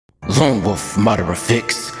Lonewolf Modern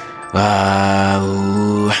Fix.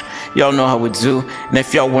 Y'all know how we do. And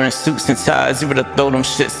if y'all wearing suits and ties, you better throw them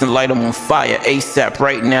shits and light them on fire ASAP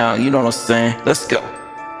right now. You know what I'm saying? Let's go.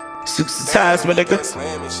 Suits and ties, my nigga.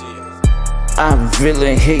 I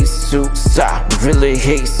really hate suits. I really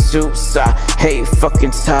hate suits. I hate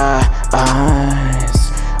fucking ties.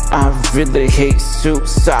 I really hate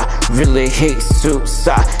suits. I really hate suits.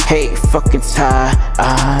 I hate fucking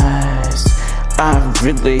ties. I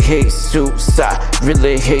really hate suits. I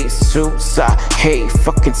really hate suits. I hate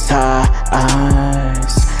fucking ties.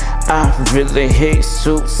 I really hate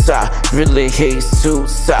suits. I really hate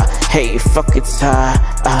suits. I hate fucking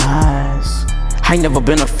ties. I ain't never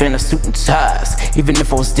been a fan of suit and ties, even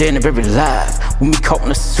if I was dead and buried alive. When we caught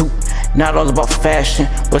in a suit, not all about fashion,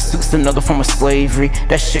 but suits another form of slavery.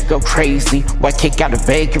 That shit go crazy. White cake out of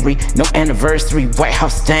bakery, no anniversary, White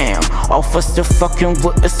House down. All for still fucking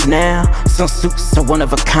with us now. Some suits are one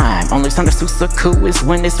of a kind. Only time the suits are cool is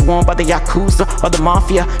when it's worn by the Yakuza or the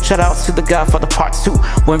Mafia. Shout out to the Godfather Part 2.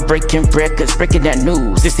 When breaking records, breaking that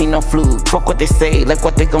news. This ain't no fluke. Fuck what they say, like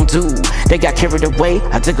what they gon' do. They got carried away,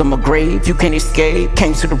 I dig them a grave. You can't escape.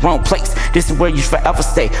 Came to the wrong place. This is where you forever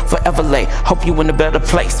stay, forever lay. Hope you in a better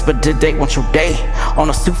place, but did they want your day? On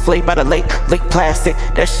a souffle by the lake plastic.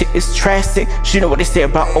 That shit is tragic. You know what they say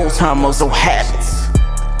about old timers, old habits.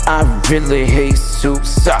 I really hate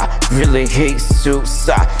suits. I really hate suits.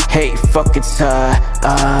 I hate fucking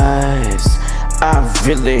ties. I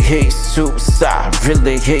really hate suits. I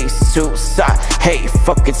really hate suits. I hate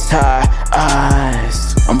fucking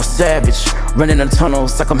ties. I'm a savage, running in the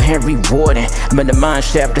tunnels like I'm Harry Warden. I'm in the mine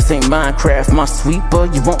shaft, this ain't Minecraft. My sweeper,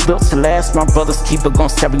 you won't build to last. My brother's keeper gon'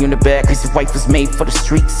 stab you in the back, cause your wife was made for the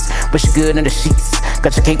streets, but she good in the sheets.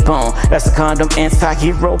 Got your cape on, that's a condom,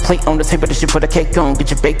 anti-hero. Plate on the table that you put a cake on.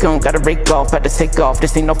 Get your bake on, gotta rake off, had to take off.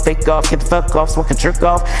 This ain't no fake off, get the fuck off so I can jerk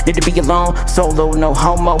off. Need to be alone, solo, no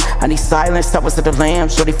homo. I need silence, I was at the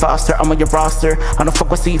L.W.M.F. Shorty Foster, I'm on your roster. I don't fuck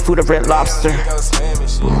with seafood or Red Lobster.